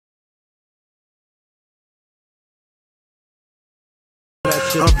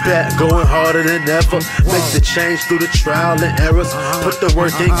I'm back, going harder than ever. Make the change through the trial and errors. Put the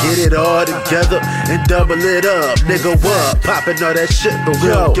work in, get it all together and double it up. Nigga, what? Popping all that shit, but we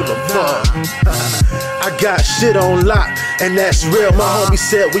don't give a fuck. I got shit on lock, and that's real. My homie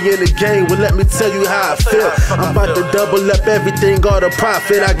said we in the game, well let me tell you how I feel. I'm about to double up everything, all the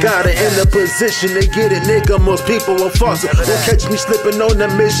profit. I got it in the position to get it, nigga. Most people will false it. Won't catch me slipping on the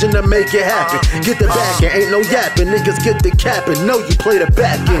mission to make it happen. Get the back end, ain't no yapping. Niggas get the capping, know you play the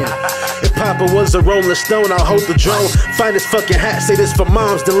back end. If Papa was a Rolling Stone, I'll hold the drone. Find his fucking hat, say this for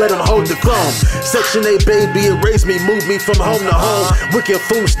moms, then let him hold the chrome. Section 8, baby, it raised me, moved me from home to home. Wicked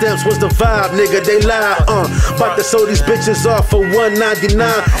food stamps was the vibe, nigga, they lie. About to sell these bitches off for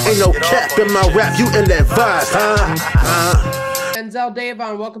 $1.99. Ain't no cap in my rap, you in that vibe, huh? Denzel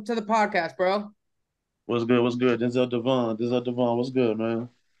Davon, welcome to the podcast, bro. What's good? What's good? Denzel Davon, what's good, man?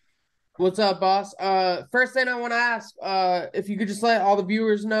 What's up, boss? First thing I want to ask, if you could just let all the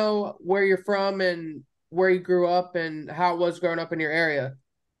viewers know where you're from and where you grew up and how it was growing up in your area.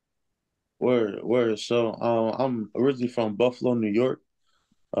 Word. So, I'm originally from Buffalo, New York.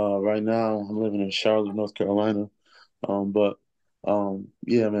 Right now I'm living in Charlotte, North Carolina. But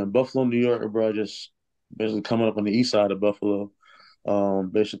yeah, man, Buffalo, New York, bro. Just basically coming up on the east side of Buffalo.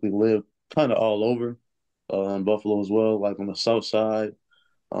 Basically lived kind of all over, in Buffalo as well, like on the south side.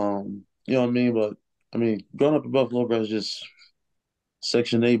 You know what I mean? But I mean, growing up in Buffalo, bro, is just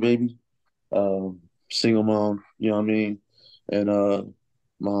Section 8, baby. Single mom, you know what I mean? And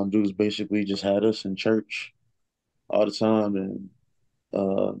mom dudes basically just had us in church all the time and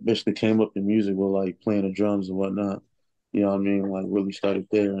basically came up in music with like playing the drums and whatnot. You know what I mean? Like really started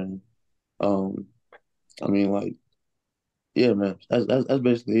there and um I mean like yeah man, that's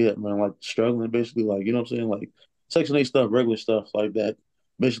basically it, man. Like struggling basically like you know what I'm saying? Like Section 8 stuff, regular stuff like that.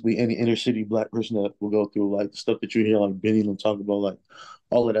 Basically any inner city black person that will go through like the stuff that you hear like Benny and them talk about, like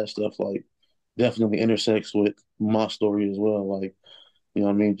all of that stuff like definitely intersects with my story as well. Like, you know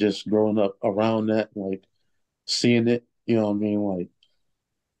what I mean? Just growing up around that, like seeing it, you know what I mean? Like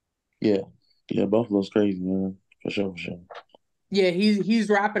yeah, yeah, Buffalo's crazy, man, for sure. Yeah, he's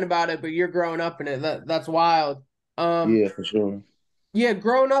rapping about it, but you're growing up in it. That's wild. Um, Yeah, for sure. yeah,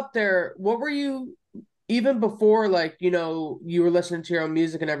 growing up there, what were you even before like, you were listening to your own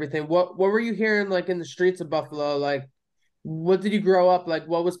music and everything, what were you hearing like in the streets of Buffalo? Like what did you grow up like?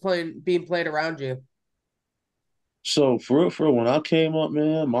 What was being played around you? So for real, when I came up,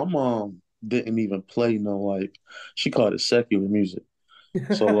 man, my mom didn't even play no like she called it secular music.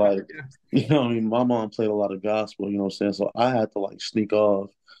 So like, you know, what I mean, my mom played a lot of gospel, you know what I'm saying? So I had to like sneak off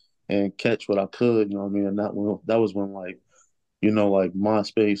and catch what I could, you know what I mean? And that was when like, you know, like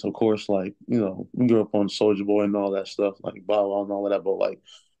MySpace, of course, like, you know, we grew up on Soldier Boy and all that stuff, like Bow Wow and all of that, but like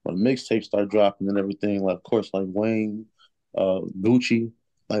when mixtapes started dropping and everything, like of course like Wayne, Gucci,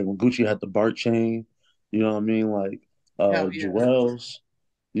 like when Gucci had the Bart chain, you know what I mean? Like Hell yeah. Jewels,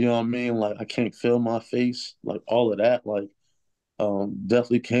 you know what I mean? Like I Can't Feel My Face, like all of that, like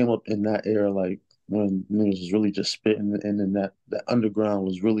definitely came up in that era, like when niggas was really just spitting, and then that underground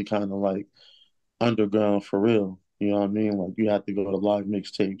was really kind of like underground for real. You know what I mean? Like you had to go to live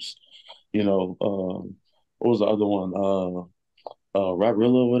mixtapes. You know, what was the other one?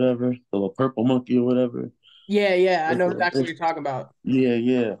 Rapperilla or whatever, the little Purple Monkey or whatever. Yeah, I It's, know exactly what it's, you're talking about.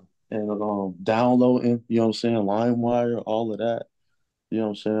 yeah. And downloading, you know what I'm saying? LimeWire, all of that. You know what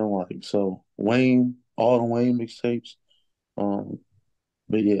I'm saying? Like so, Wayne, all the Wayne mixtapes. Um,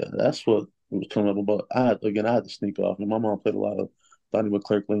 but yeah, that's what was coming up about. I had to sneak off. And my mom played a lot of Donnie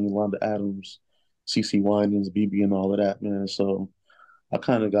McClurkin, Yolanda Adams, CeCe Winans, BB, and all of that, man. So I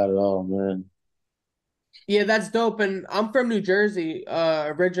kind of got it all, man. Yeah, that's dope. And I'm from New Jersey,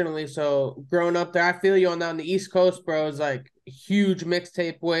 originally. So growing up there, I feel you on that on the East Coast, bro, is like huge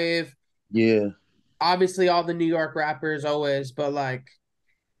mixtape wave. Yeah, Obviously all the New York rappers always, but like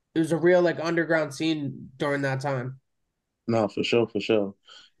it was a real like underground scene during that time. no, for sure.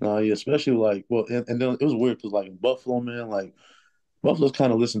 No, yeah, especially like, well, and then it was weird because like in Buffalo, man, like Buffalo's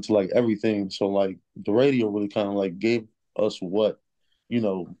kind of listened to like everything. So like the radio really kind of like gave us what, you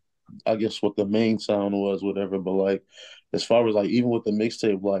know, I guess what the main sound was, whatever. But like as far as like even with the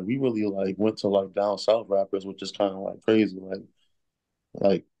mixtape, like we really like went to like down south rappers, which is kind of like crazy.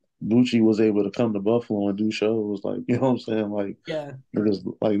 Like Gucci was able to come to Buffalo and do shows, like you know what I'm saying? Yeah.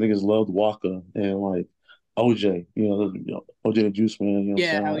 Niggas loved Waka and like OJ, OJ the Juice Man, you know what I'm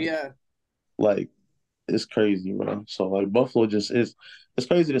Yeah, saying? hell yeah. Like it's crazy, bro. So like Buffalo just is it's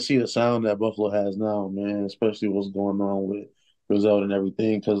crazy to see the sound that Buffalo has now, man, especially what's going on with Griselda and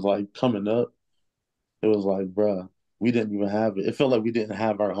everything. Cause like coming up, it was like, bruh, we didn't even have it. It felt like we didn't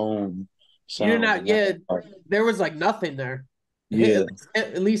have our own You did sound. not, And that, yeah, like, there was like nothing there. Yeah,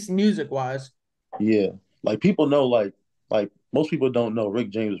 At least music wise. yeah. Like people know, like most people don't know Rick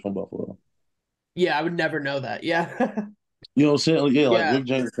James is from Buffalo. Yeah, I would never know that. Yeah. You know what I'm saying? Like, yeah, like Yeah. Rick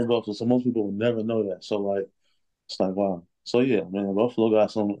James is from Buffalo, so most people will never know that. So like, it's like wow. So yeah, man, Buffalo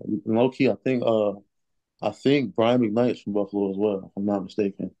got some low key. I think Brian McKnight's from Buffalo as well, if I'm not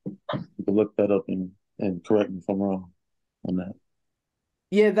mistaken. You can look that up and correct me if I'm wrong on that.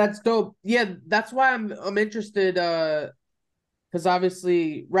 Yeah, that's dope. Yeah, that's why I'm interested because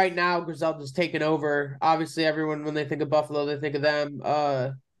obviously right now Griselda's taken over. Obviously everyone when they think of Buffalo, they think of them.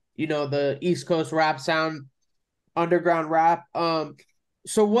 The East Coast rap sound, underground rap.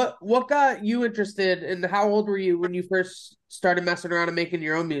 So what got you interested and how old were you when you first started messing around and making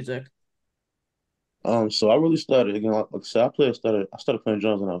your own music? So I really started again. Like I said, I started playing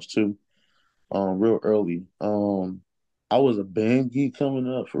drums when I was two. Real early. I was a band geek coming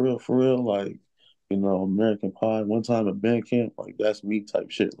up for real. Like, American Pie. One time at band camp, like that's me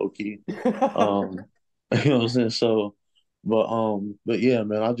type shit, low key. Um, you know what I'm saying? So, but yeah,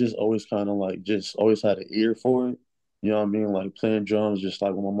 man, I just always kind of like just always had an ear for it. You know what I mean? Like playing drums, just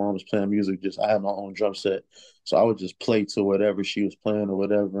like when my mom was playing music, just I had my own drum set, so I would just play to whatever she was playing or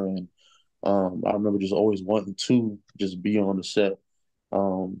whatever. And I remember just always wanting to just be on the set.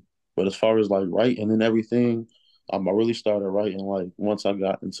 Um, but as far as like writing and everything, I really started writing like once I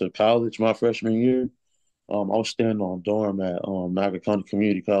got into college, my freshman year. I was standing on dorm at Niagara County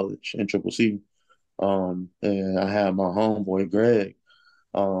Community College in Triple C. And I had my homeboy Greg.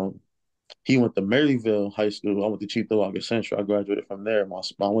 Um, he went to Maryville High School. I went to Cheektowaga Central. I graduated from there.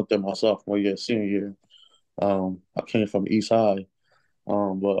 I went there my sophomore year, senior year. I came from East High.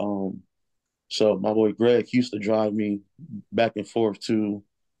 But So my boy Greg he used to drive me back and forth to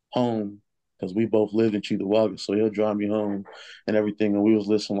home because we both lived in Cheektowaga. So he'll drive me home and everything. And we was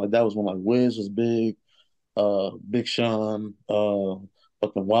listening like that was when like Wiz was big, Big Sean,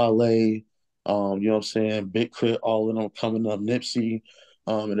 fucking Wale, you know what I'm saying, Big Crit, all of them coming up, Nipsey,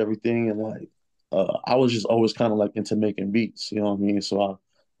 and everything. And like I was just always kind of like into making beats, you know what I mean? So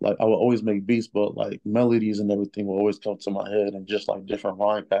I would always make beats, but like melodies and everything would always come to my head and just like different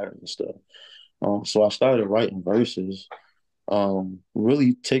rhyme patterns and stuff. So I started writing verses,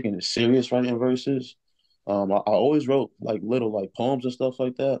 really taking it serious writing verses. I always wrote like little like poems and stuff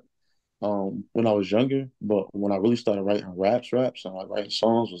like that when I was younger, but when I really started writing raps, and like writing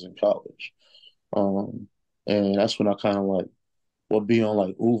songs was in college. Um, and that's when I kind of like would be on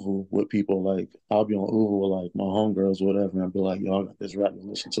like Uvu with people. Like I'll be on Uvu with like my homegirls or whatever, and be like, "Yo, I got this rap, and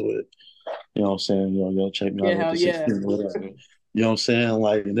listen to it." You know what I'm saying? Yo, check me out Yeah, with hell the yeah. 16 or whatever. You know what I'm saying?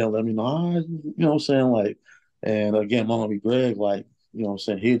 Like, and they'll let me know, you know what I'm saying? Like, and again, my homie Greg, like, you know what I'm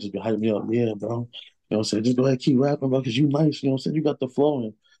saying? He'd just be hyping me up. Yeah, bro. You know what I'm saying? Just go ahead, keep rapping, bro, because you nice. You know what I'm saying? You got the flow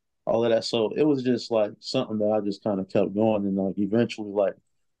and all of that. So it was just like something that I just kind of kept going. And like eventually, like,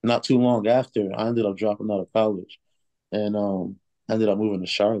 not too long after, I ended up dropping out of college and ended up moving to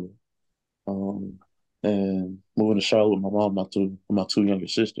Charlotte. Um, and moving to Charlotte with my mom, my two younger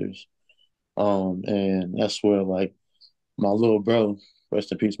sisters. And that's where like my little bro,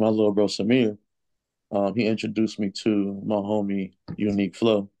 rest in peace, my little bro Samir, he introduced me to my homie Unique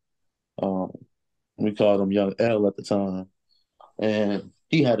Flow. Um, we called him Young L at the time. And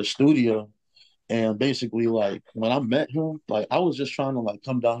he had a studio. And basically, like when I met him, like I was just trying to like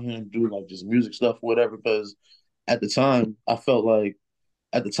come down here and do like just music stuff, whatever. Because at the time, I felt like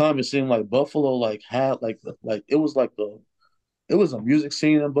at the time it seemed like Buffalo like had like it was like the it was a music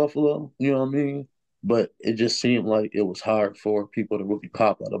scene in Buffalo, you know what I mean? But it just seemed like it was hard for people to really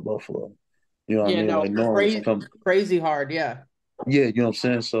pop out of Buffalo. You know what I Yeah, mean? no, Like no one was crazy come crazy hard, yeah. yeah, you know what I'm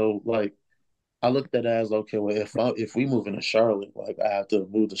saying? So like I looked at it as okay, well if we move into Charlotte, like I have to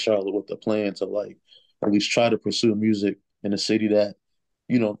move to Charlotte with the plan to like at least try to pursue music in a city that,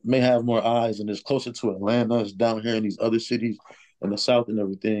 may have more eyes and is closer to Atlanta, it's down here in these other cities in the South and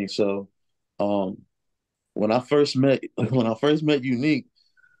everything. So um when I first met Unique,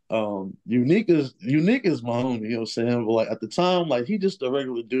 Unique is my homie, you know what I'm saying? But like at the time, like he just a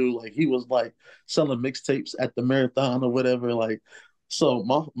regular dude. Like he was like selling mixtapes at the marathon or whatever. Like so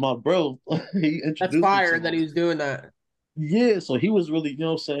my bro, he That's introduced me to fire that him. he was doing that. Yeah, so he was really,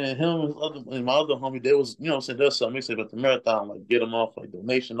 him and my other homie, they was, they'll sell mixtape at the marathon, like get them off like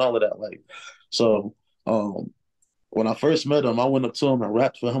donation, all of that. Like so um when I first met him, I went up to him and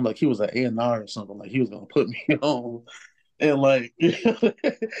rapped for him like he was an A&R or something. Like he was gonna put me on. And like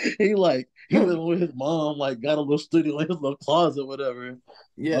he lived with his mom, like got a little studio in his little closet, whatever.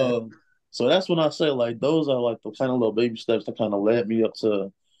 Yeah. Um, so that's when I say like those are like the kind of little baby steps that kind of led me up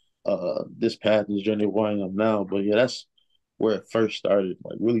to this path, this journey where I am now. But yeah, that's where it first started,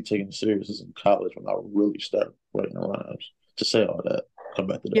 like really taking it serious is in college when I really started writing rhymes. to say all that. Come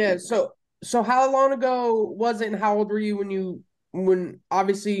back to that. Yeah, so how long ago was it, and how old were you when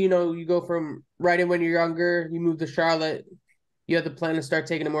obviously, you go from writing when you're younger, you move to Charlotte, you have the plan to start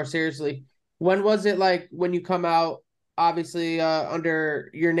taking it more seriously. When was it like when you come out, obviously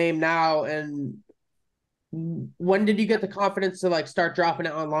under your name now, and when did you get the confidence to like start dropping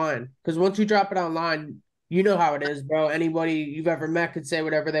it online? Because once you drop it online, you know how it is, bro. Anybody you've ever met could say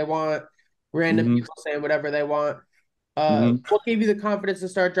whatever they want, random Hmm. people saying whatever they want. Hmm. What gave you the confidence to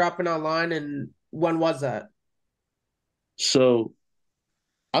start dropping online, and when was that? So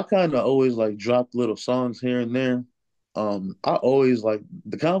I kind of always like dropped little songs here and there. I always like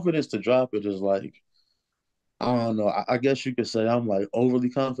the confidence to drop it is like I don't know. I guess you could say I'm like overly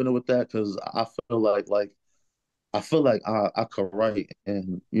confident with that because I feel like I could write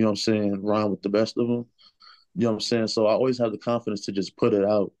and you know what I'm saying rhyme with the best of them. You know what I'm saying? So I always have the confidence to just put it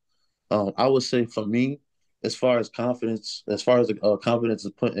out. I would say for me, as far as the confidence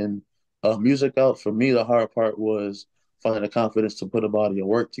of putting music out, for me the hard part was finding the confidence to put a body of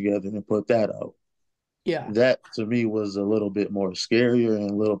work together and put that out. Yeah. That to me was a little bit more scarier and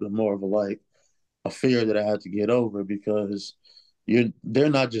a little bit more of a a fear that I had to get over because they're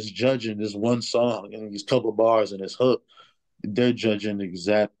not just judging this one song and these couple bars and this hook. They're judging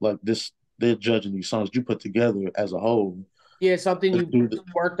exact like this. They're judging these songs you put together as a whole. Yeah, something you Do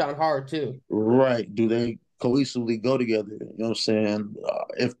worked on hard too. right? Do they cohesively go together? You know what I'm saying?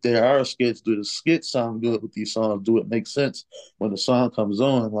 If there are skits, do the skits sound good with these songs? Do it make sense when the song comes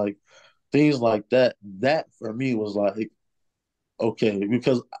on? Like things like that. That for me was like okay,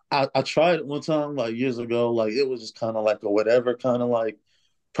 because I tried it one time like years ago. Like it was just kind of like a whatever kind of like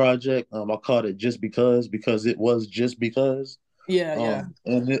project. I called it just because it was just because. Yeah, yeah.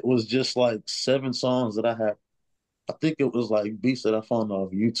 And it was just like 7 songs that I had. I think it was like beats that I found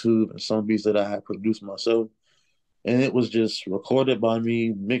off YouTube and some beats that I had produced myself. And it was just recorded by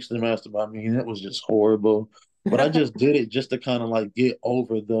me, mixed and mastered by me, and it was just horrible. But I just did it just to kind of like get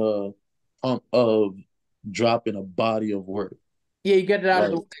over the hump of dropping a body of work. Yeah, you get it out of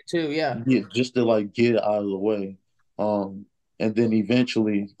the Like way too. Yeah. yeah, just to like get it out of the way. Um, and then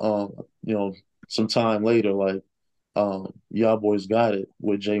eventually, you know, some time later, like y'all boys got it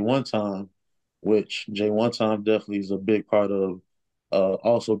with J One Time, which J One Time definitely is a big part of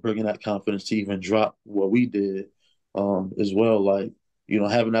also bringing that confidence to even drop what we did as well. Like, you know,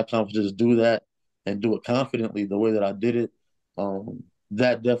 having that confidence to do that and do it confidently the way that I did it,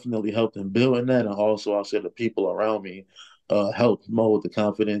 that definitely helped in building that. And also, I'll say the people around me helped mold the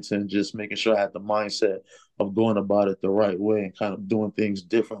confidence and just making sure I had the mindset of going about it the right way and kind of doing things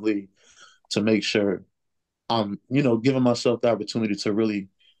differently to make sure I'm, you know, giving myself the opportunity to really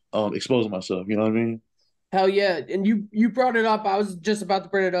expose myself. You know what I mean? Hell yeah. And you brought it up. I was just about to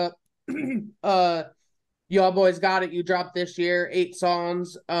bring it up. uh Y'all boys got it. You dropped this year, 8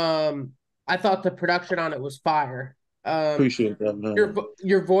 songs. I thought the production on it was fire. Um Appreciate that, man.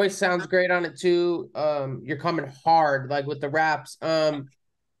 your voice sounds great on it too. You're coming hard like with the raps.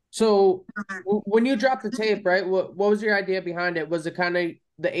 So when you dropped the tape, right? What was your idea behind it? Was it kind of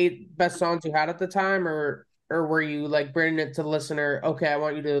the 8 best songs you had at the time, or were you like bringing it to the listener? Okay, I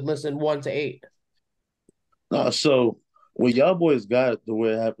want you to listen 1 to 8. So what y'all boys got the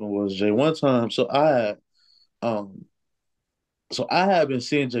way it happened was Jay one time. Um so I had been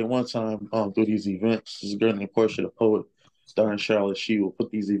seeing Jay one time through these events. This girl named Portia the Poet, starring Charlotte. She will put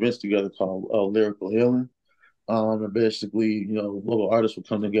these events together called Lyrical Healing. And basically, you know, local artists would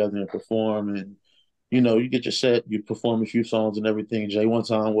come together and perform and you know, you get your set, you perform a few songs and everything. Jay one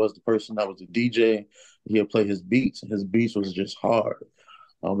time was the person that was the DJ. He'd play his beats, and his beats was just hard.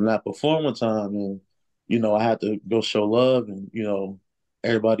 And I performed one time, and you know, I had to go show love, and you know,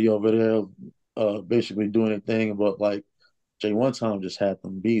 everybody over there, basically doing their thing. But like Jay one time just had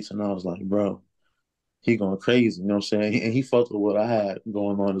them beats, and I was like, bro, he going crazy. You know what I'm saying? And he fucked with what I had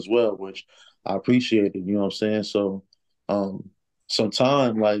going on as well, which I appreciated. You know what I'm saying? So, um,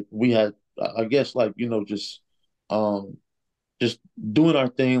 sometime like we had, I guess, like you know, um, just doing our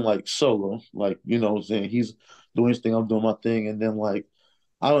thing like solo, like you know, what I'm saying he's doing his thing, I'm doing my thing, and then like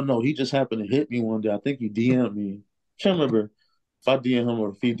I don't know, he just happened to hit me one day. I think he DM'd me. Can't remember if I DM him or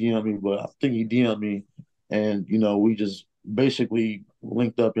if he DM'd me, but I think he DM'd me, and you know, we just basically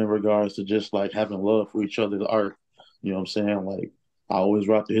linked up in regards to just like having love for each other's art. You know what I'm saying? Like I always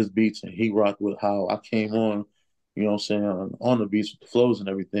rocked to his beats, and he rocked with how I came on. You know what I'm saying on the beats with the flows and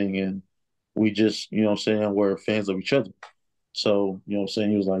everything, and we just you know what I'm saying we're fans of each other. So, you know what I'm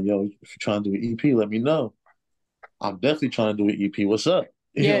saying? He was like, yo, if you're trying to do an EP, let me know. I'm definitely trying to do an EP. What's up?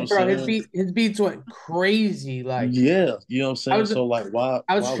 You know what Yeah, I'm bro, saying? his beats went crazy. Like Yeah, you know what I'm I saying? was So like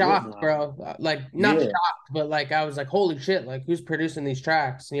I was why wouldn't shocked, I? bro. Like not Yeah. shocked, but like I was like, holy shit, like who's producing these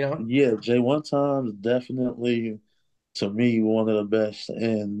tracks, you know? Yeah, Jay One Time's definitely to me one of the best,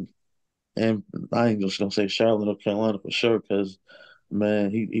 and I ain't just gonna say Charlotte, North Carolina for sure, because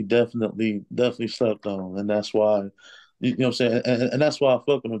man, he definitely slept on, and that's why you know what I'm saying, and that's why I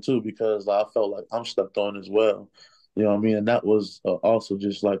fuck with him too, because I felt like I'm slept on as well. You know what I mean? And that was also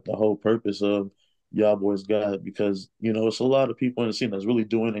just like the whole purpose of Y'all Boys Got It, because it's a lot of people in the scene that's really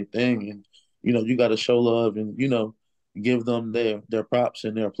doing their thing, and you got to show love and give them their props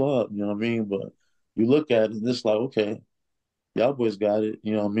and their applaud. You know what I mean? But you look at it, and it's like, okay, y'all boys got it,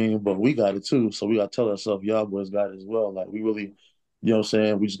 you know what I mean? But we got it too. So we got to tell ourselves, y'all boys got it as well. Like, we really, you know what I'm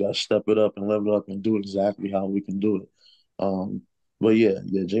saying? We just got to step it up and level it up and do exactly how we can do it. Um, but yeah,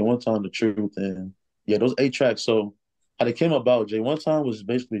 Jay One Time, the truth. And yeah, those 8 tracks. So how they came about, Jay One Time was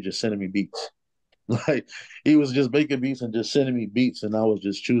basically just sending me beats. Like, he was just making beats and just sending me beats. And I was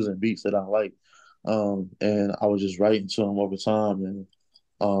just choosing beats that I like. And I was just writing to him over time. And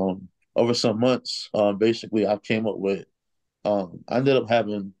over some months, basically, I came up with I ended up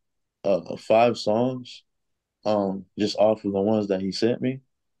having 5 songs just off of the ones that he sent me.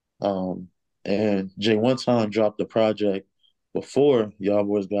 Um, and Jay One Time dropped the project before Y'all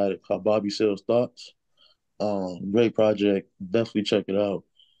Boys Got It called Bobby Sales Thoughts. Great project. Definitely check it out.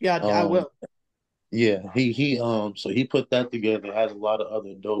 Yeah, I Um, will. yeah, so he put that together. Has a lot of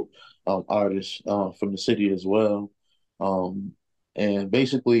other dope artists from the city as well. Um, and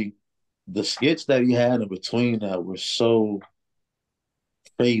basically the skits that he had in between that were so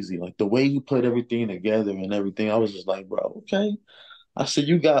crazy. Like the way he put everything together and everything, I was just like, bro, okay. I said,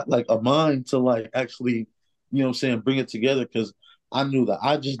 you got like a mind to like actually, you know what I'm saying, bring it together, because I knew that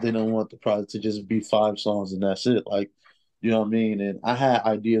I just didn't want the project to just be 5 songs and that's it. Like, you know what I mean? And I had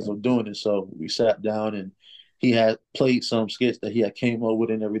ideas of doing it. So we sat down and he had played some skits that he had came up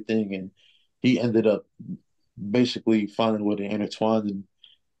with and everything. And he ended up basically finding a way to intertwine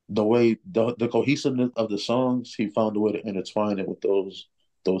the way the cohesiveness of the songs, he found a way to intertwine it with those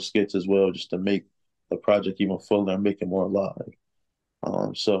skits as well, just to make the project even fuller and make it more alive.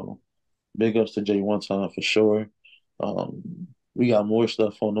 So big ups to Jay One Time for sure. We got more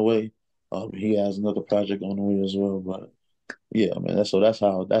stuff on the way. He has another project on the way as well. But yeah, man, that's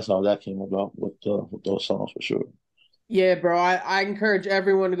how that came about with those songs for sure. Yeah, bro. I encourage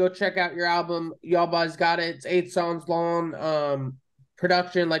everyone to go check out your album. Y'all boys got it. It's 8 songs long.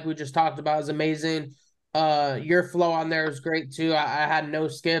 Production, like we just talked about, is amazing. Your flow on there is great too. I had no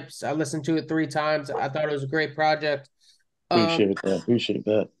skips. I listened to it 3 times. I thought it was a great project. Um, Appreciate that. Appreciate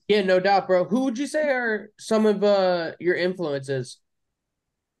that. yeah, no doubt, bro. Who would you say are some of your influences?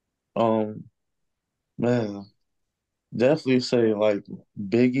 Um, man, definitely say like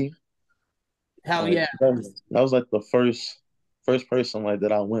Biggie. Hell Like yeah. that was like the first person like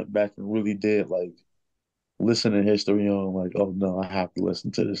that I went back and really did like listen to history on. Like, oh no, I have to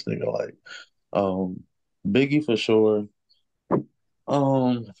listen to this nigga. Like, um, Biggie for sure.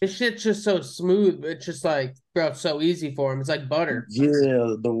 Um, This shit's just so smooth. It's just like, bro, it's so easy for him. It's like butter.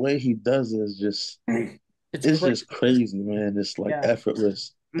 yeah, the way he does it is just It's it's crazy. just crazy, man. It's like Yeah.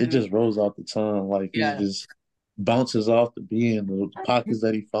 effortless. It Mhm. just rolls off the tongue. Like he Yeah. just bounces off the beat and the pockets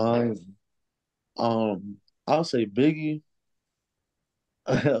that he finds. I'll say Biggie.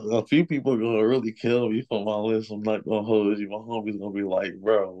 A few people are gonna really kill me for my list. I'm not gonna hold you. My homie's gonna be like,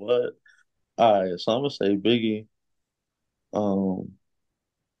 bro, what? All right, so I'm gonna say Biggie. Um,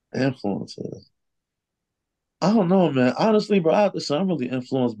 influences. I don't know, man. Honestly, bro, I have to say I'm really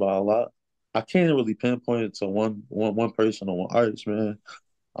influenced by a lot. I can't really pinpoint it to one person or one artist, man.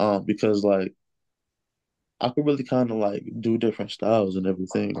 Because like I could really kind of like do different styles and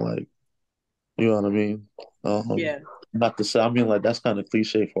everything. Like, you know what I mean? Um, Yeah. not to say, I mean, like that's kind of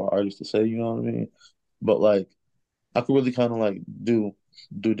cliche for an artist to say, you know what I mean? But like I could really kind of like do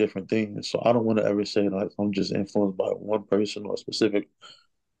different things. So I don't want to ever say like I'm just influenced by one person or a specific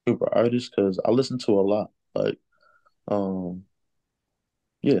group of artists, because I listen to a lot. Like, um,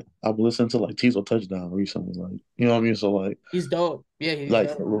 yeah, I've listened to like Teasel Touchdown recently. Like, you know what I mean? So He's dope. Yeah, he's like,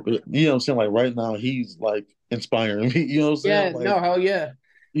 dope. you know what I'm saying? Like right now, he's like inspiring me. You know what I'm saying? Yeah, Like, no, hell yeah.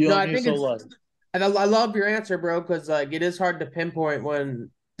 you know No, what I I mean? think So it's like, and I love your answer, bro, because like it is hard to pinpoint when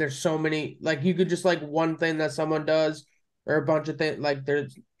there's so many like you could just like one thing that someone does or a bunch of things like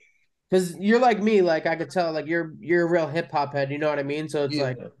there's because you're like me, like I could tell like you're a real hip hop head, you know what I mean? So it's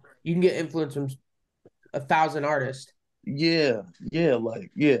like yeah, you can get influence from 1,000 artists. yeah,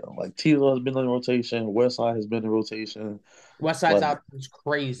 like Tilo has been in rotation. West Side has been in rotation. West Side's Like album is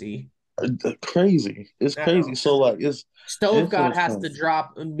crazy. crazy. It's I crazy. know. So like it's Stove God influence has to from.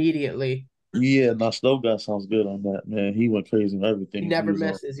 drop immediately. Yeah, now Snow God sounds good on that, man. He went crazy on He everything he never was on.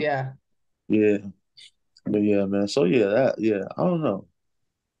 misses. Yeah. Yeah, but yeah, man. So yeah, I don't know.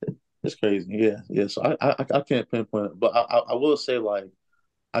 It's crazy. Yeah, yeah. So I can't pinpoint it, but I will say like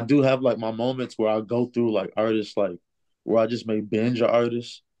I do have like my moments where I go through like artists like where I just may binge an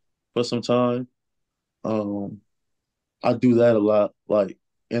artist for some time. Um, I do that a lot. Like,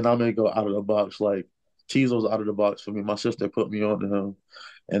 and I may go out of the box. Like Tizo's out of the box for me. My sister put me on to him,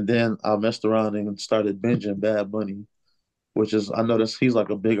 and then I messed around and started binging Bad Bunny, which is I know that's he's like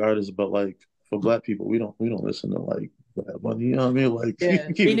a big artist, but like for black people, we don't listen to like Bad Bunny. You know what I mean? Like Yeah.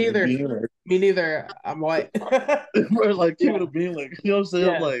 keep Me it a neither. being, like, Me neither. I'm white. or like keep it Yeah. a being, like you know what I'm saying?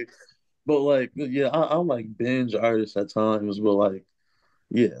 Yeah. Like, but like yeah, I like binge artists at times, but like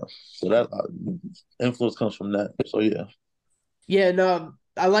yeah, so that influence comes from that. So yeah. Yeah. No,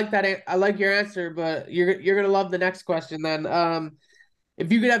 I like that. I like your answer, but you're gonna love the next question then.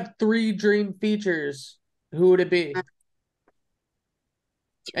 If you could have three dream features, who would it be?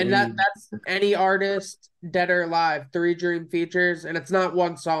 And Three. that's any artist, dead or alive, three dream features, and it's not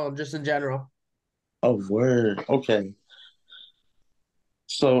one song, just in general. Oh, word. Okay.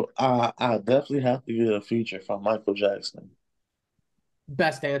 So I definitely have to get a feature from Michael Jackson.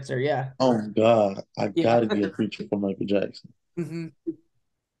 Best answer, yeah. Oh God, I Yeah. gotta get a feature from Michael Jackson hmm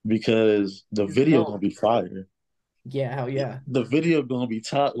because the He's video gonna dope. be fire. Yeah, hell yeah. The video gonna be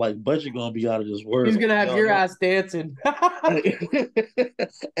top, like budget gonna be out of this He's world. gonna You have know what your I mean? ass dancing. Hey,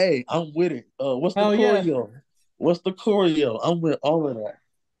 hey, I'm with it. What's the Hell yeah. choreo? What's the choreo? I'm with all of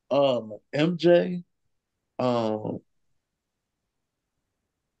that. MJ. Um,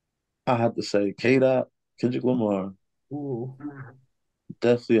 I have to say K Dot, Kendrick Lamar. Ooh.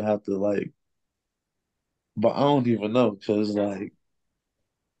 Definitely have to like, but I don't even know because like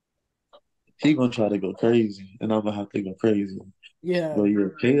he gonna try to go crazy, and I'm gonna have to go crazy. But Yeah. yeah,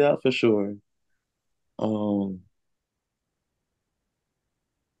 K Dot for sure. Um,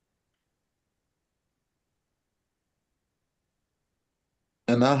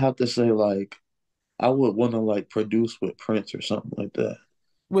 and I have to say like I would want to like produce with Prince or something like that.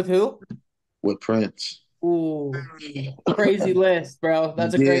 With who? With Prince. Ooh. Crazy list, bro.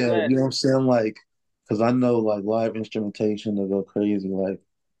 That's a great Yeah, you know what list. I'm saying? Like, because I know like live instrumentation to go crazy, like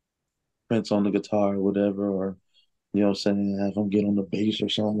Prince on the guitar or whatever, or you know what I'm saying? Have him get on the bass or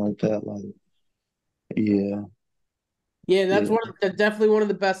something like that. Like, yeah, Yeah, that's yeah. definitely one of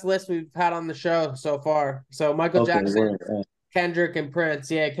the best lists we've had on the show so far. So Michael Okay, Jackson, word, Kendrick, and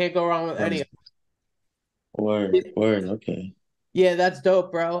Prince. Yeah, can't go wrong with any word, of word, them. word. Okay. Yeah, that's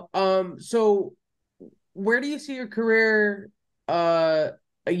dope, bro. So where do you see your career a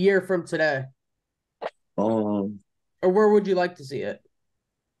year from today? Um, Or where would you like to see it?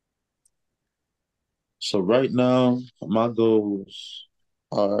 so right now my goals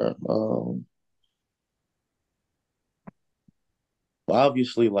are well,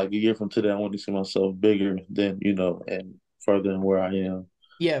 obviously like a year from today I want to see myself bigger than, and further than where I am.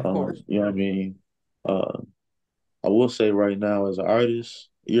 Yeah, of course. You know what I mean? Uh I will say right now, as an artist,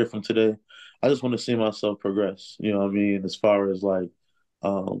 a year from today, I just want to see myself progress. You know what I mean? As far as like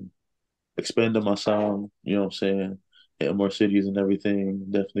um, expanding my sound, you know what I'm saying? Hitting more cities and everything.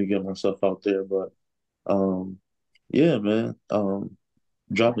 Definitely get myself out there. But um, yeah, man.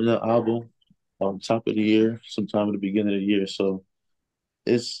 Dropping that album on top of the year, sometime at the beginning of the year. So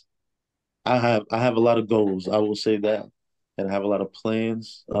it's I have a lot of goals. I will say that, and I have a lot of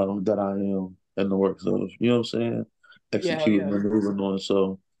plans that I am in the works of. You know what I'm saying? Yeah, hell Executing yeah. and moving on.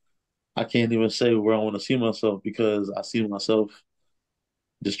 So I can't even say where I want to see myself because I see myself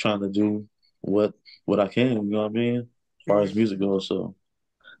just trying to do what I can. You know what I mean? As far as Mhm. music goes. So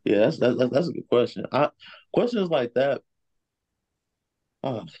yeah, that's a good question. Questions like that,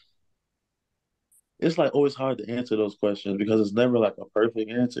 uh, it's like always hard to answer those questions because it's never like a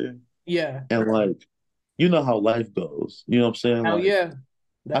perfect answer. Yeah. And like you know how life goes. You know what I'm saying? Hell Like yeah.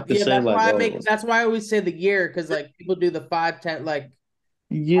 I could Yeah, say that's like, why oh that's why I always say the year, because like people do the 5, 10, like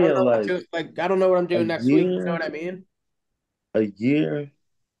I don't yeah, know what I'm like doing, like I don't know what I'm a doing next week. You know year, what I mean? a year.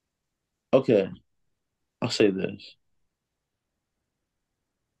 Okay, I'll say this.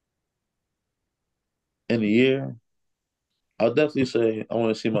 In a year, I'll definitely say I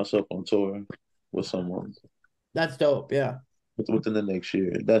want to see myself on tour with someone That's dope. Yeah. within the next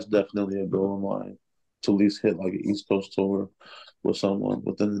year. That's definitely a goal of mine to at least hit like an East Coast tour with someone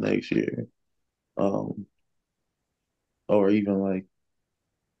within the next year. Um, or even like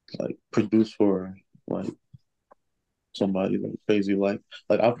produce for like somebody like crazy like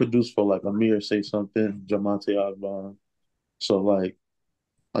I produce for like Amir Say Something, Jamonte Osborne. So like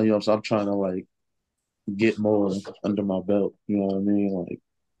you know, so I'm trying to like get more under my belt. You know what I mean? Like,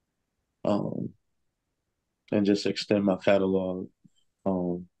 um, and just extend my catalog.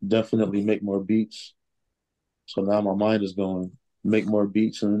 Definitely make more beats. So now my mind is going make more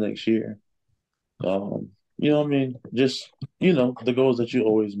beats in the next year. You know what I mean? Just the goals that you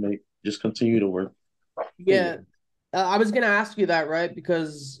always make. Just continue to work. But yeah. Yeah, I was gonna ask you that, right?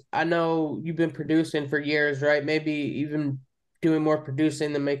 Because I know you've been producing for years, right? Maybe even doing more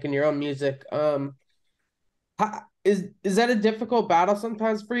producing than making your own music. Is that a difficult battle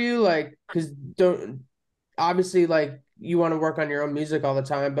sometimes for you? Like, because don't obviously like you want to work on your own music all the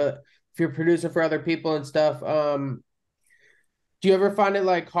time, but if you're producing for other people and stuff, do you ever find it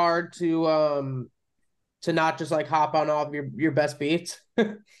like hard to not just like hop on all of your best beats?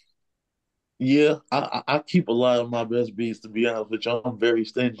 Yeah, I keep a lot of my best beats. To be honest with you, I'm very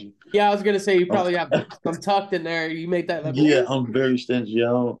stingy. Yeah, I was gonna say you Um, probably have some tucked in there. You make that like, yeah, ooh. I'm very stingy. I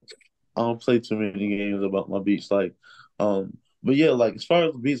don't play too many games about my beats. Um, but yeah, like as far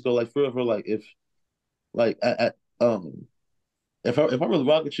as the beats go, like for real, like if like if I really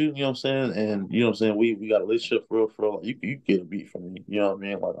rock with you, you know what I'm saying, and you know what I'm saying, we got a relationship for real, like you get a beat from me, you know what I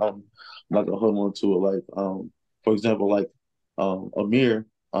mean? Like I'm not gonna hold on to it. Like for example, like Amir,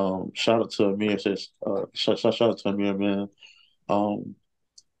 shout out to Amir, says shout out to Amir, man. Um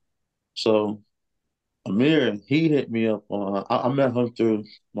so Amir, he hit me up on I met him through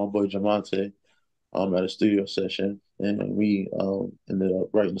my boy Jamonte at a studio session, and we ended up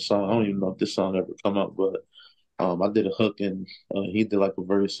writing a song. I don't even know if this song ever come out, but I did a hook and he did like a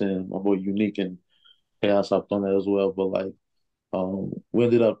verse, and my boy Unique and Chaos hopped on that as well. But like we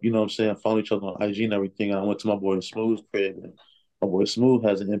ended up, you know what I'm saying, following each other on IG and everything. And I went to my boy Smooth's crib, and my boy Smooth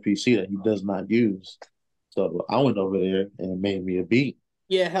has an MPC that he does not use. So I went over there and made me a beat.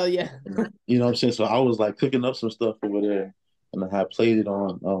 Yeah, hell yeah. You know what I'm saying? So I was like cooking up some stuff over there, and I had played it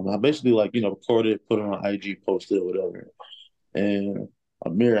on. I basically like recorded it, put it on IG, posted it, whatever. And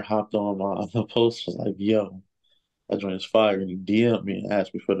Amir hopped on my post, was like, "Yo, that joint is fire," and he DM'd me and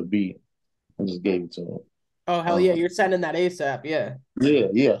asked me for the beat. I just gave it to him. Oh hell yeah, Um, you're sending that ASAP. Yeah.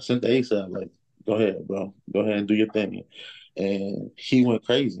 yeah, sent the ASAP, like, go ahead, bro. Go ahead and do your thing. And he went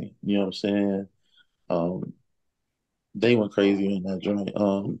crazy. You know what I'm saying? Um, they went crazy in that joint.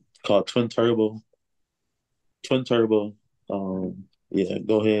 Called Twin Turbo. Twin Turbo. Yeah,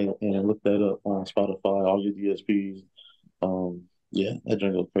 go ahead and look that up on Spotify, all your DSPs. Yeah, that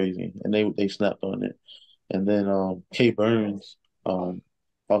joint goes crazy. And they snapped on it. And then K Burns, um,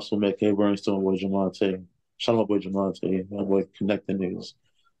 also met K Burns to my boy Jamonte. Shout out my boy Jamonte, my boy connecting niggas.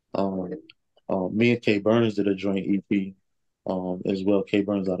 Um, Me and K Burns did a joint EP as well. K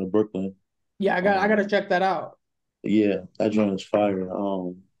Burns out of Brooklyn. Yeah, I Um, gotta check that out. yeah, that joint is fire.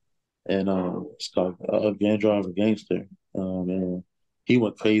 And it's called Again Driver Gangster. And he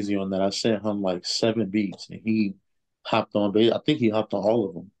went crazy on that. I sent him like 7 beats, and he hopped on. I think he hopped on all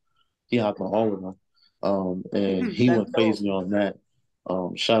of them. He hopped on all of them. And he That's went dope. crazy on that.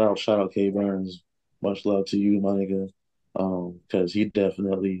 Shout out K Burns. Much love to you, my nigga. Because he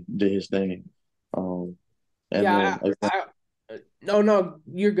definitely did his thing. Um, and Yeah, then no, no,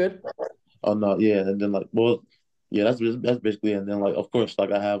 you're good. oh no, yeah, and then like well, yeah, that's basically, and then like of course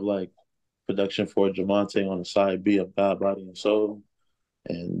like I have like production for Jamonte on the side B of God, Body, and Soul,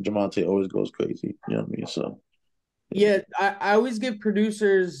 and Jamonte always goes crazy. You know what I mean? So yeah. Yeah, I always give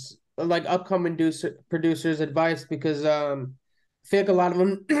producers like upcoming producers advice because I feel like a lot of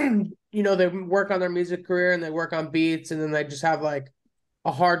them they work on their music career and they work on beats and then they just have like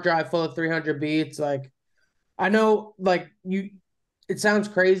a hard drive full of 300 beats. Like I know like it sounds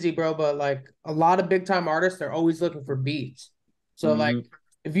crazy, bro, but like a lot of big time artists, they're always looking for beats. So like Hmm.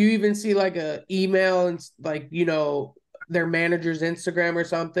 if you even see like a email and like their manager's Instagram or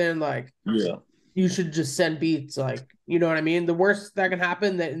something, like Yeah. you should just send beats. Like you know what I mean. The worst that can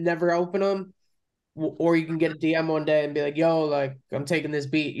happen, that never open them, or you can get a DM one day and be like, "Yo, like I'm taking this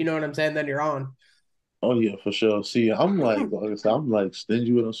beat." You know what I'm saying? Then you're on. Oh yeah, for sure. See, I'm like I said, I'm like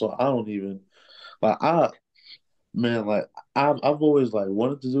stingy with them, so I don't even like man, like I've always like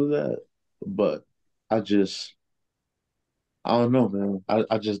wanted to do that, but I just I don't know, man.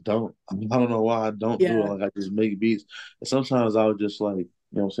 I just don't. I don't know why I don't do it. Yeah. Like I just make beats, and sometimes I would just like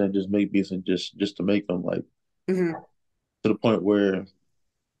what I'm saying, just make beats and just to make them like Hmm. to the point where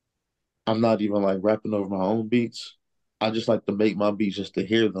I'm not even like rapping over my own beats. I just like to make my beats just to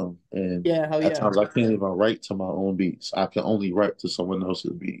hear them, and Yeah. Hell at yeah. times I can't even write to my own beats. I can only write to someone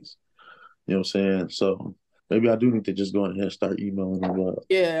else's beats. You know what I'm saying? So maybe I do need to just go in here and start emailing them.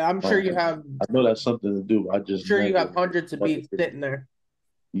 Yeah. I know that's something to do. I I'm just sure you have hundreds of never beats did it. sitting there.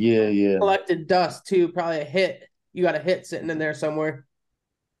 Yeah, yeah. Collected dust too. Probably a hit. You got a hit sitting in there somewhere.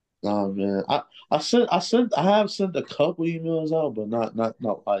 Nah, man. I have sent a couple emails out, but not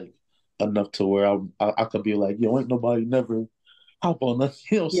like enough to where I could be like, yo, ain't nobody never hop on nothing.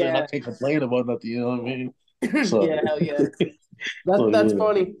 You know what I'm saying? I Yeah. can't complain about nothing. You know what I mean? So, Yeah, hell yeah. so That's yeah,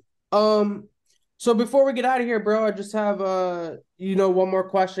 funny. Um, so before we get out of here, bro, I just have one more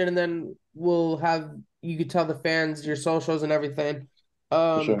question, and then we'll have you could tell the fans your socials and everything. for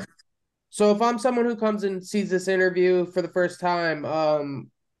Um, sure. so if I'm someone who comes and sees this interview for the first time,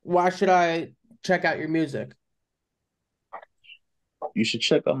 why should I check out your music? You should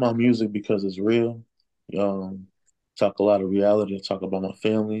check out my music because it's real. Um, talk a lot of reality. Talk about my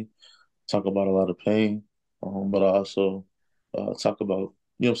family. Talk about a lot of pain. But I also talk about,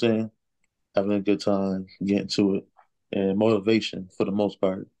 you know what I'm saying, having a good time, getting to it, and motivation for the most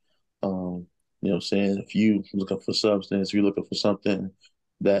part. You know what I'm saying? If you looking for substance, if you're looking for something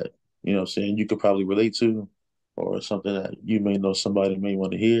that, you know what I'm saying, you could probably relate to, or something that you may know somebody may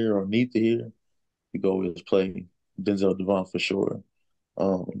want to hear or need to hear, you go always play Denzel Davon for sure.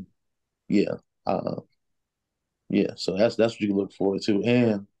 Um, yeah. Uh, yeah, so that's what you can look forward to.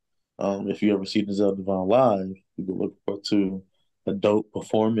 And if you ever see Denzel Devon live, you can look forward to a dope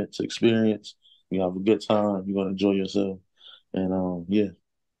performance experience. You have a good time. You're gonna enjoy yourself. And yeah,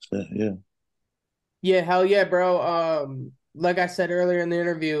 yeah, Yeah, hell yeah, bro. Like I said earlier in the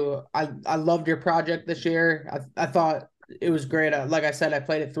interview, I loved your project this year. I thought it was great. Like I said, I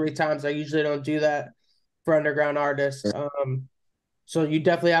played it 3 times. I usually don't do that for underground artists. So you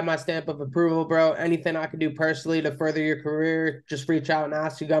definitely have my stamp of approval, bro. Anything I can do personally to further your career, just reach out and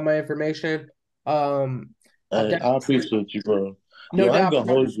ask. You got my information. I'll hey, I definitely, appreciate you, bro. no Yo, I ain't doubt, gonna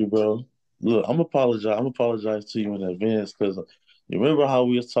bro. hold you, bro. Look, I'm apologize. I'm apologize to you in advance because you remember how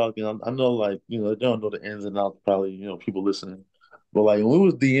we was talking. I know, like they don't know the ins and outs. Probably, people listening, but like when we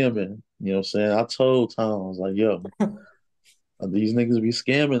was DMing, you know what I'm saying. I told Tom, I was like, yo. These niggas be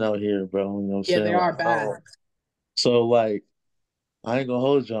scamming out here, bro. You know what I'm Yeah, they saying? are Like, bad. no. So, like, I ain't gonna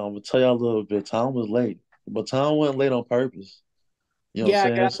hold y'all. I'm gonna tell y'all a little bit. Tom was late, but Tom wasn't late on purpose. You know what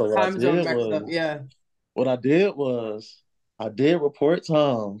I'm Yeah, I saying? got So the time zone mixed up. Yeah. what I did was, I did report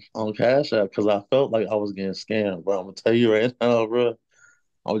Tom on Cash App because I felt like I was getting scammed, bro. I'm gonna tell you right now, bro.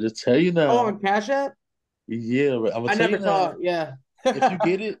 I'll just tell you Oh, now. on Cash App? Yeah, bro. I'm gonna I tell you never saw now. it. Yeah. If you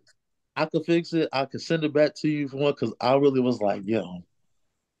get it, I could fix it. I could send it back to you for one because I really was like, yo,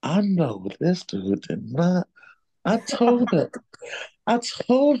 I know this dude did not. I told him. I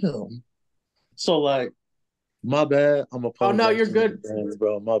told him. So like, my bad. I'm Oh no, apologize you're to you, good. man,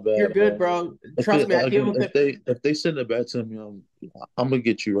 bro. My You're bad, good, man. bro. If they Trust me, I deal again, with it. if they send it back to me, I'm gonna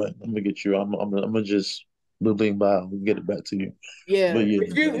get you right. I'm gonna get you. I'm gonna just lean by and get it back to you. But Yeah. yeah,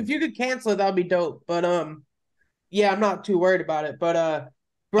 If you could cancel it, that'd be dope. But yeah, I'm not too worried about it. But all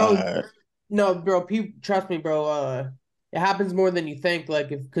bro, right, no, bro, people trust me, bro. It happens more than you think.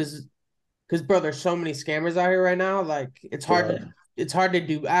 Like if because bro, there's so many scammers out here right now. Like bro, it's hard to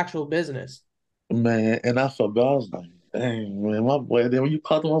do actual business. man. And I felt bad. I was like, dang, man, my boy. Then when you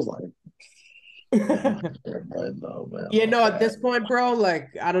called him, I was like, no, man, Yeah, my no, at bad. this point, bro, like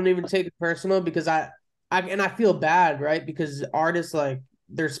I don't even take it personal because I feel bad, right? Because artists like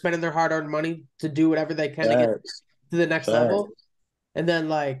they're spending their hard-earned money to do whatever they can to get Facts, to the next level. facts. And then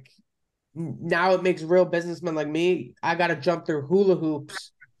like now it makes real businessmen like me, I gotta jump through hula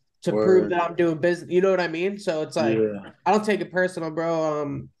hoops to prove Word, that I'm doing business. You know what I mean? So it's like yeah. I don't take it personal,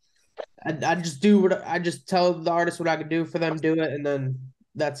 bro. I just do what I just tell the artist what I can do for them, do it, and then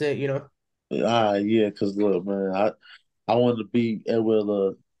that's it, you know? Yeah, cause look, man, I wanted to be able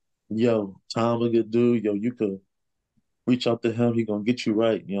to, yo, Tom a good dude, yo, you could reach out to him, he gonna get you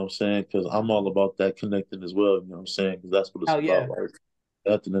right, you know what I'm saying? Cause I'm all about that connecting as well, you know what I'm saying? Cause that's what it's Hell about, yeah. like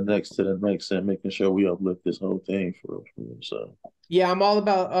after the next to the next and making sure we uplift this whole thing for real, for real. So Yeah, I'm all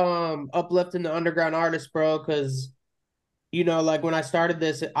about uplifting the underground artists, bro, because like when I started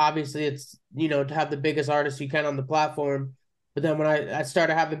this, obviously it's to have the biggest artists you can on the platform. But then when I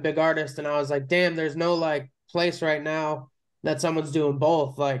started having big artists and I was like, damn, there's no like place right now that someone's doing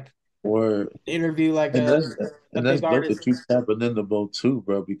both. Like word. interview like And that's a and that's big dope artist. that you tapping in the boat too,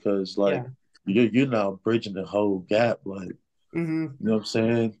 bro, because like Yeah. you're now bridging the whole gap, like Mm-hmm. you know what I'm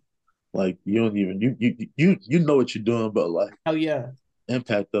saying? Like you don't even you know what you're doing, but like Oh yeah.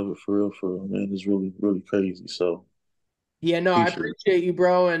 impact of it for real, man, is really, really crazy. So Yeah, no, I appreciate it. appreciate you,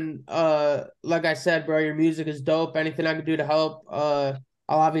 bro. And like I said, bro, your music is dope. Anything I can do to help, I'll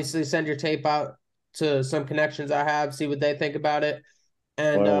obviously send your tape out to some connections I have, see what they think about it.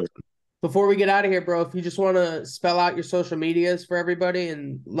 And Word. before we get out of here, bro, if you just want to spell out your social medias for everybody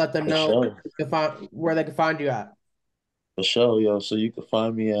and let them For know sure. where they can find you at. For sure, yo. So you can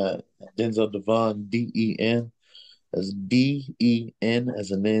find me at Denzel Devon, DEN. That's DEN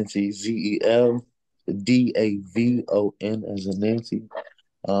as in Nancy, ZELDAVON as in Nancy.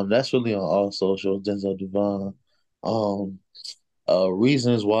 That's really on all socials, Denzel Davon. Um,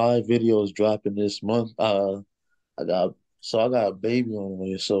 reasons why videos dropping this month. I got I got a baby on the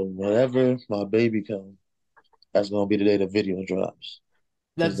way. So whenever my baby comes, that's gonna be the day the video drops.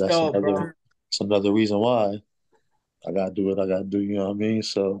 Because That's dope, bro. that's another reason why I gotta do what I gotta do. You know what I mean?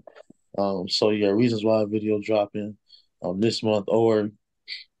 So yeah, reasons why video dropping this month or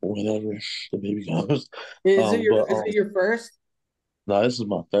whenever the baby comes. But Is it your first? no, this is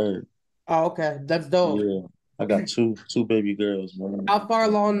my third. Oh, okay. That's dope. Yeah, I got two baby girls, man. How far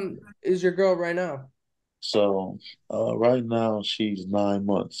along is your girl right now? So right now she's 9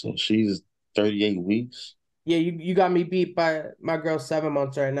 months, so she's 38 weeks. Yeah, you got me beat by my girl's 7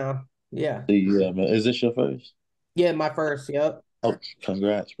 months right now. Yeah. So, yeah, man. Is this your first? Yeah, my first. Yep. Oh,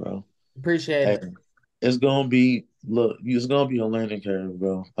 congrats, bro. Appreciate Hey, it. it's gonna be it's gonna be a learning curve,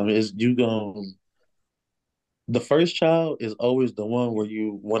 bro. I mean, it's you gonna the first child is always the one where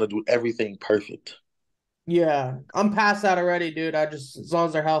you want to do everything perfect. Yeah. I'm past that already, dude. I just as long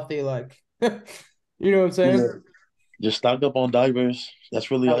as they're healthy, like you know what I'm saying? Yeah. Just stock up on diapers.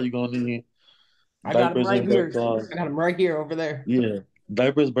 That's really all Yep. you're gonna need. I got him Diapers right and burp here. I cloths. got him right here over there. Yeah.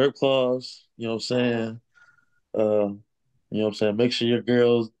 Diapers, burp cloths, you know what I'm saying? You know what I'm saying? Make sure your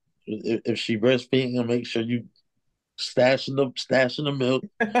girls if she breastfeeding, make sure you stashing the milk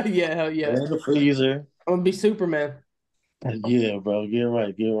Yeah, hell yeah. in the freezer. I'm gonna be Superman. Yeah, bro, get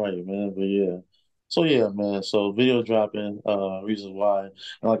right, man. But yeah. So yeah, man. So video dropping, reasons why.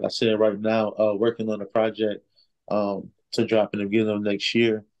 And like I said, right now, working on a project to drop in the beginning of next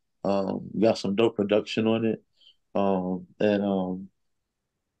year. Got some dope production on it. And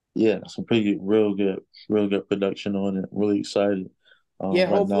yeah, some pretty real good production on it. Really excited. Yeah, Right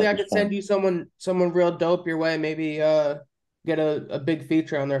now hopefully I just could send trying you someone real dope your way. Maybe get a big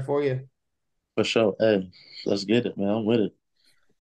feature on there for you. for sure. Hey, let's get it, man. I'm with it.